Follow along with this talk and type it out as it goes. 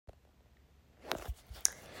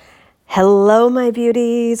Hello, my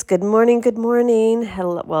beauties. Good morning. Good morning.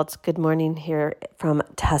 Hello. Well, it's good morning here from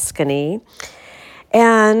Tuscany.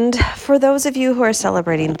 And for those of you who are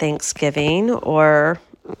celebrating Thanksgiving or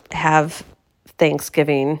have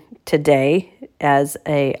Thanksgiving today as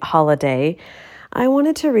a holiday, I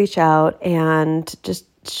wanted to reach out and just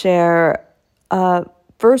share,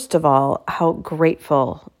 first of all, how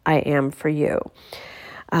grateful I am for you.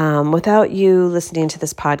 Without you listening to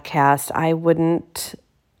this podcast, I wouldn't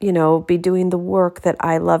be doing the work that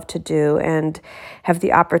I love to do and have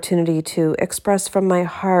the opportunity to express from my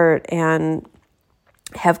heart and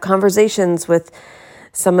have conversations with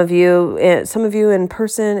some of you in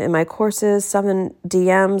person in my courses, some in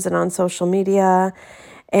DMs and on social media.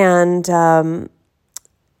 And,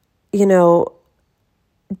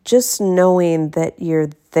 just knowing that you're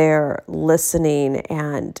there listening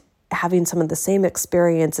and having some of the same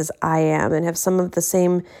experiences I am and have some of the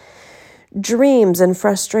same dreams and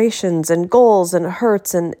frustrations and goals and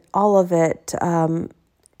hurts and all of it,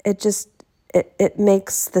 it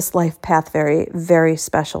makes this life path very, very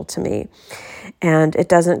special to me. And it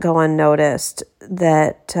doesn't go unnoticed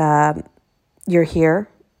that you're here,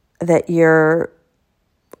 that you're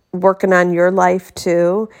working on your life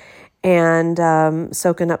too, and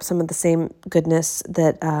soaking up some of the same goodness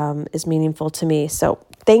that is meaningful to me. So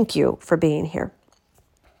thank you for being here.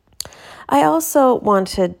 I also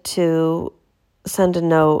wanted to send a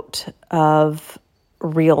note of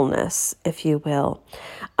realness, if you will.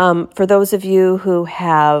 For those of you who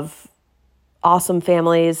have awesome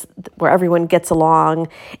families where everyone gets along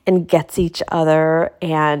and gets each other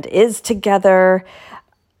and is together,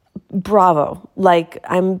 bravo.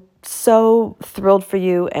 I'm so thrilled for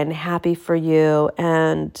you and happy for you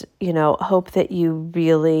and, hope that you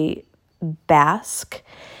really bask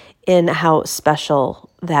in how special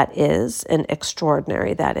that is and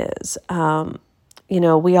extraordinary that is.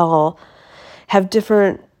 We all have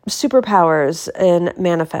different superpowers in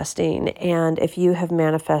manifesting. And if you have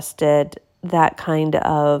manifested that kind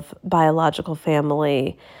of biological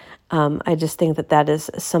family, I just think that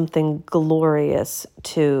is something glorious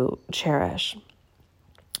to cherish.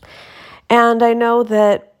 And I know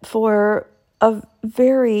that for a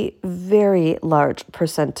very, very large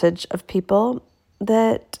percentage of people,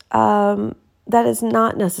 that is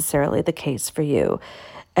not necessarily the case for you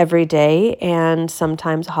every day, and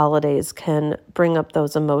sometimes holidays can bring up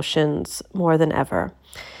those emotions more than ever.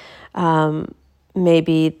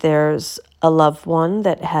 Maybe there's a loved one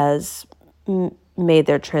that has made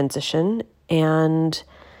their transition and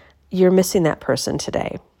you're missing that person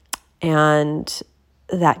today, and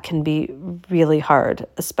that can be really hard,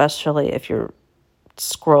 especially if you're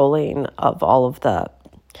scrolling of all of the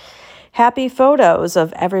happy photos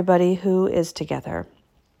of everybody who is together.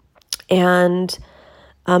 And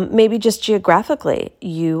maybe just geographically,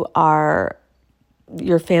 your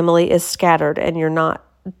family is scattered and you're not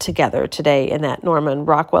together today in that Norman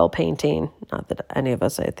Rockwell painting. Not that any of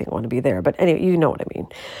us, I think, want to be there, but anyway, you know what I mean.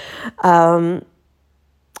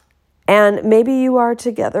 And maybe you are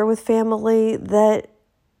together with family that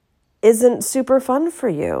isn't super fun for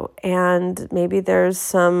you. And maybe there's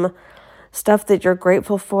some stuff that you're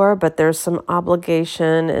grateful for, but there's some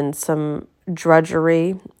obligation and some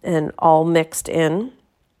drudgery and all mixed in.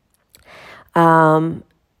 And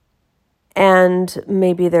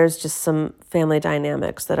maybe there's just some family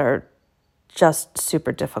dynamics that are just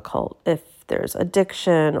super difficult. If there's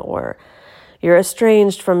addiction, or you're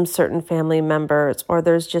estranged from certain family members, or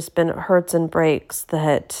there's just been hurts and breaks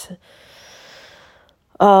that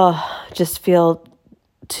just feel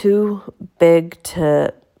too big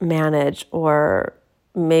to manage, or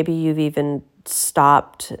maybe you've even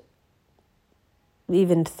stopped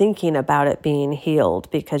even thinking about it being healed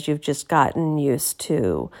because you've just gotten used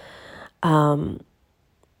to, the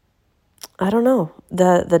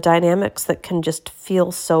dynamics that can just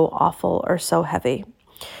feel so awful or so heavy.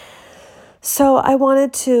 So I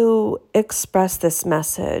wanted to express this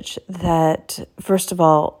message that, first of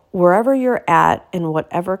all, wherever you're at in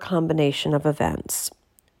whatever combination of events,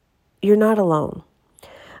 you're not alone.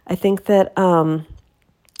 I think that,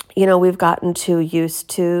 we've gotten too used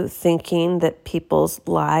to thinking that people's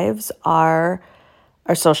lives are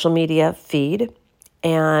our social media feed,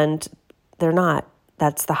 and they're not.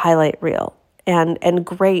 That's the highlight reel. And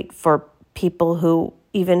great for people who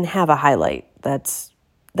even have a highlight. That's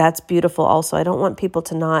beautiful also. I don't want people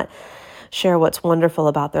to not share what's wonderful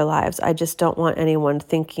about their lives. I just don't want anyone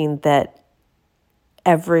thinking that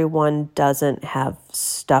everyone doesn't have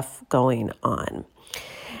stuff going on.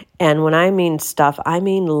 And when I mean stuff, I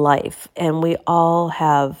mean life. And we all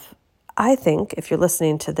have, I think, if you're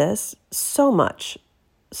listening to this, so much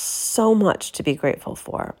to be grateful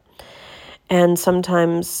for. And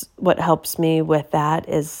sometimes what helps me with that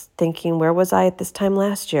is thinking, where was I at this time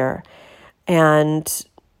last year? And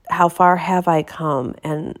how far have I come?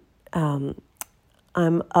 And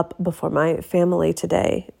I'm up before my family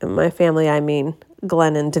today. And my family, I mean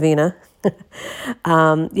Glenn and Davina.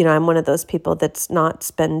 I'm one of those people that's not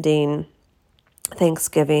spending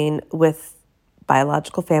Thanksgiving with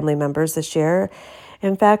biological family members this year.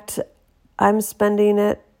 In fact, I'm spending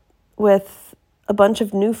it with a bunch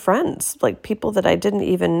of new friends, like people that I didn't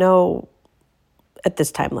even know at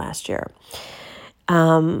this time last year.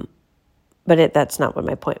 But that's not what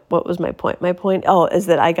my point. What was my point? My point, is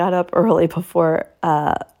that I got up early before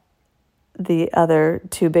the other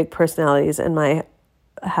two big personalities in my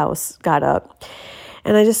house got up.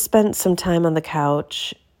 And I just spent some time on the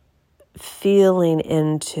couch feeling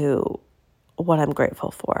into what I'm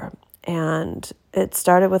grateful for. And it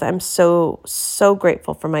started with, I'm so, so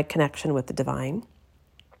grateful for my connection with the divine.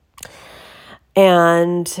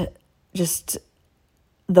 And just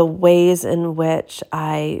the ways in which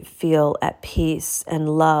I feel at peace and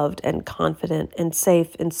loved and confident and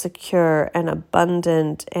safe and secure and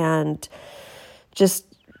abundant, and just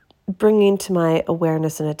bringing to my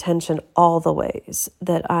awareness and attention all the ways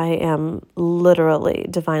that I am literally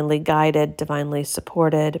divinely guided, divinely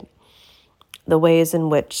supported, the ways in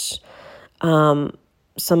which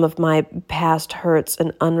some of my past hurts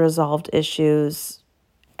and unresolved issues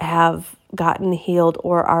have gotten healed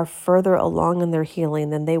or are further along in their healing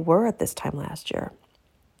than they were at this time last year.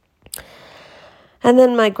 And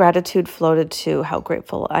then my gratitude floated to how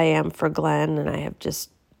grateful I am for Glenn, and I have just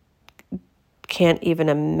can't even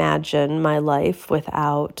imagine my life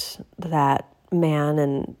without that man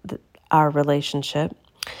and our relationship.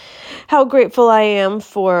 How grateful I am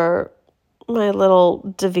for my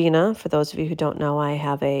little Davina. For those of you who don't know, I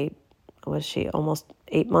have was she almost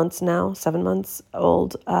 8 months now, 7 months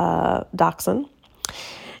old dachshund.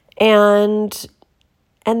 And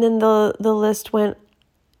then the list went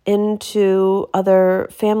into other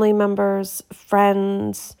family members,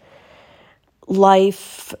 friends,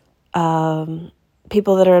 life,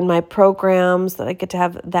 people that are in my programs that I get to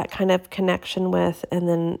have that kind of connection with, and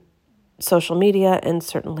then social media, and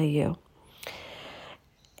certainly you.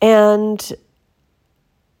 And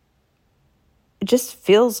it just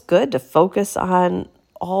feels good to focus on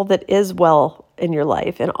all that is well in your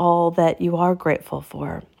life and all that you are grateful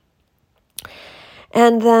for.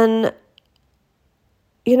 And then,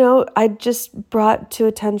 I just brought to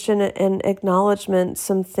attention and acknowledgement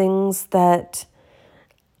some things that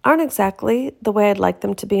aren't exactly the way I'd like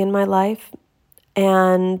them to be in my life,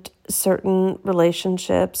 and certain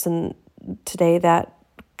relationships, and today that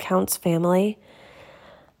counts family.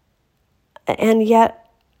 And yet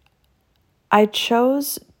I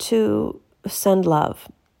chose to send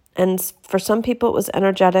love. And for some people it was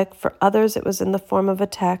energetic, for others it was in the form of a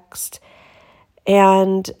text.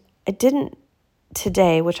 And I didn't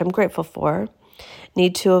today, which I'm grateful for,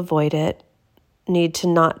 need to avoid it, need to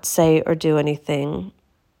not say or do anything,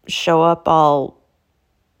 show up all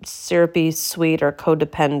syrupy, sweet, or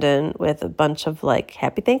codependent with a bunch of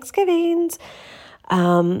Happy Thanksgivings.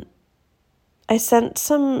 I sent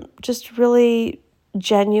some just really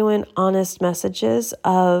genuine, honest messages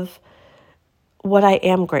of what I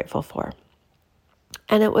am grateful for.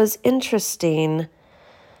 And it was interesting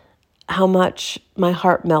how much my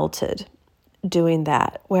heart melted doing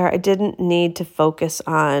that, where I didn't need to focus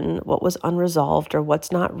on what was unresolved or what's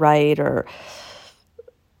not right or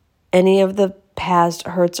any of the past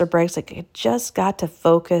hurts or breaks. I just got to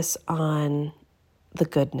focus on the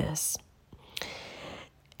goodness.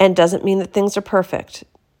 And doesn't mean that things are perfect.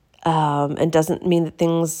 And doesn't mean that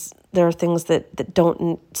there are things that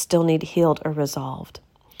don't still need healed or resolved.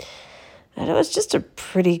 And it was just a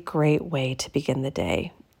pretty great way to begin the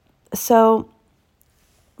day. So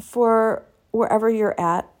for wherever you're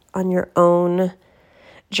at on your own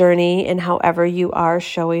journey and however you are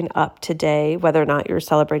showing up today, whether or not you're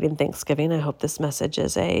celebrating Thanksgiving, I hope this message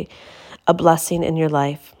is a blessing in your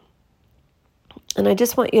life. And I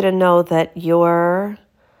just want you to know that your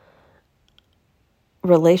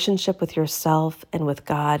relationship with yourself and with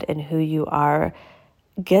God and who you are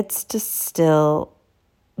gets to still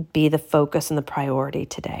be the focus and the priority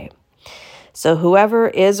today. So whoever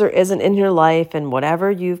is or isn't in your life and whatever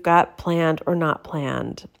you've got planned or not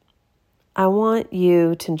planned, I want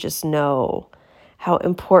you to just know how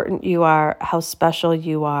important you are, how special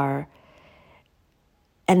you are.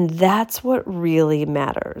 And that's what really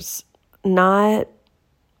matters. Not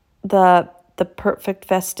the perfect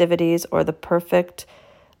festivities or the perfect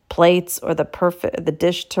plates or the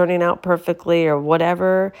dish turning out perfectly or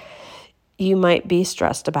whatever you might be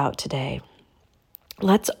stressed about today.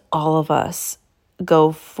 let's all of us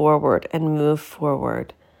go forward and move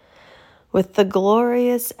forward with the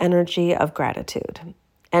glorious energy of gratitude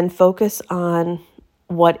and focus on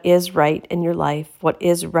what is right in your life, what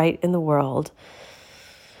is right in the world,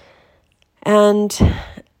 and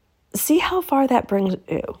see how far that brings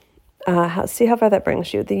you. See how far that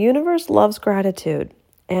brings you. The universe loves gratitude,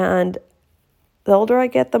 and the older I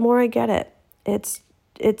get, the more I get it. It's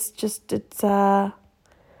a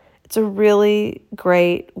really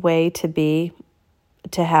great way to be,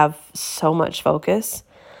 to have so much focus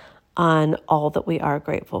on all that we are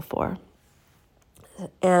grateful for.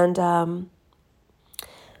 And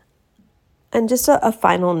just a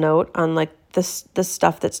final note on like this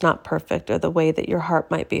stuff that's not perfect or the way that your heart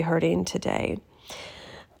might be hurting today.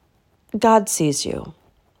 God sees you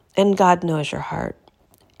and God knows your heart.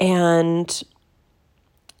 And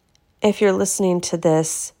if you're listening to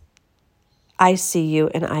this, I see you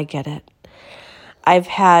and I get it. I've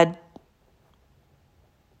had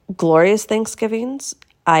glorious Thanksgivings.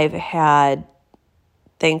 I've had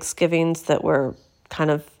Thanksgivings that were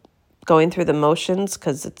kind of going through the motions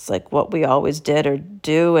because it's like what we always did or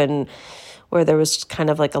do, and where there was kind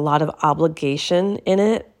of like a lot of obligation in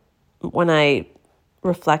it. When I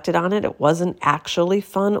reflected on it, it wasn't actually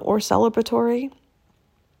fun or celebratory.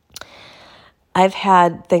 I've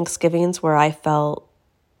had Thanksgivings where I felt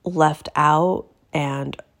left out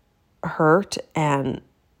and hurt and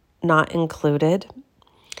not included.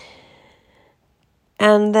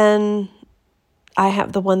 And then I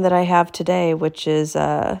have the one that I have today, which is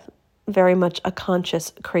very much a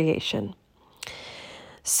conscious creation.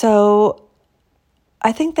 So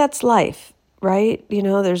I think that's life, right? You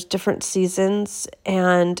know, there's different seasons.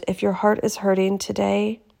 And if your heart is hurting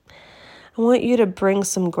today, I want you to bring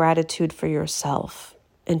some gratitude for yourself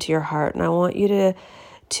into your heart. And I want you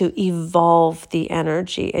to evolve the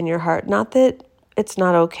energy in your heart. Not that it's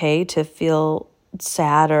not okay to feel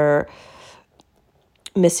sad or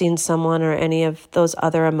missing someone or any of those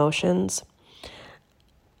other emotions.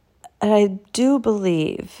 And I do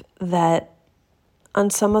believe that on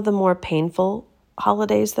some of the more painful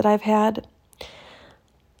holidays that I've had,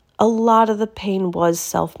 a lot of the pain was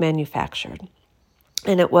self-manufactured.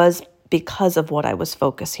 And it was because of what I was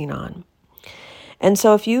focusing on. And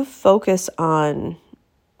so if you focus on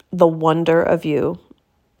the wonder of you,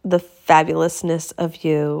 the fabulousness of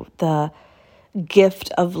you, the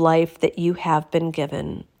gift of life that you have been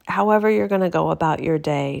given, however you're going to go about your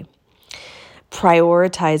day,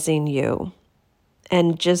 prioritizing you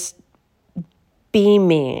and just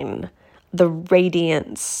beaming the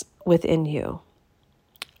radiance within you,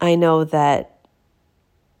 I know that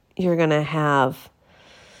you're going to have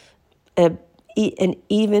an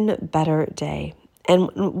even better day. And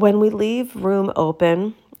when we leave room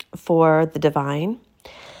open for the divine,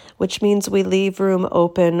 which means we leave room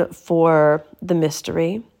open for the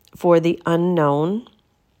mystery, for the unknown,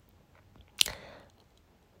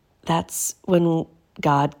 that's when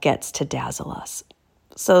God gets to dazzle us.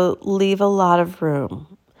 So leave a lot of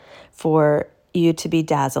room for you to be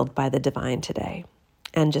dazzled by the divine today.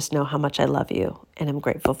 And just know how much I love you and I'm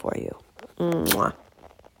grateful for you. Mwah.